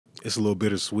it's a little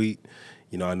bittersweet.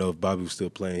 You know, I know if Bobby was still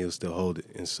playing, he'll still hold it.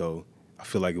 And so I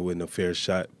feel like it wasn't a fair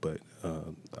shot, but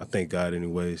I thank God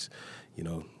anyways, you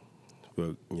know,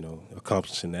 for, you know,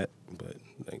 accomplishing that. But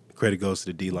credit goes to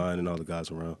the D-line and all the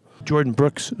guys around. Jordyn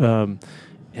Brooks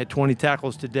had 20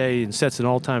 tackles today and sets an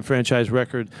all-time franchise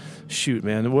record. Shoot,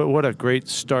 man, what a great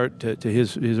start to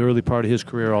his early part of his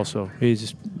career also.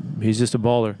 He's just a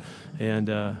baller.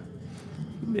 And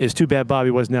it's too bad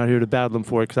Bobby wasn't out here to battle him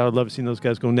for it, because I would love to see those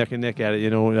guys go neck and neck at it, you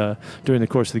know, during the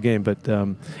course of the game. But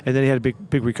and then he had a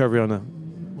big recovery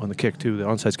on the kick too, the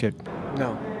onside kick.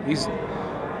 No,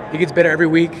 he gets better every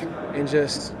week, and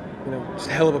just, you know, just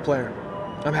a hell of a player.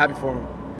 I'm happy for him.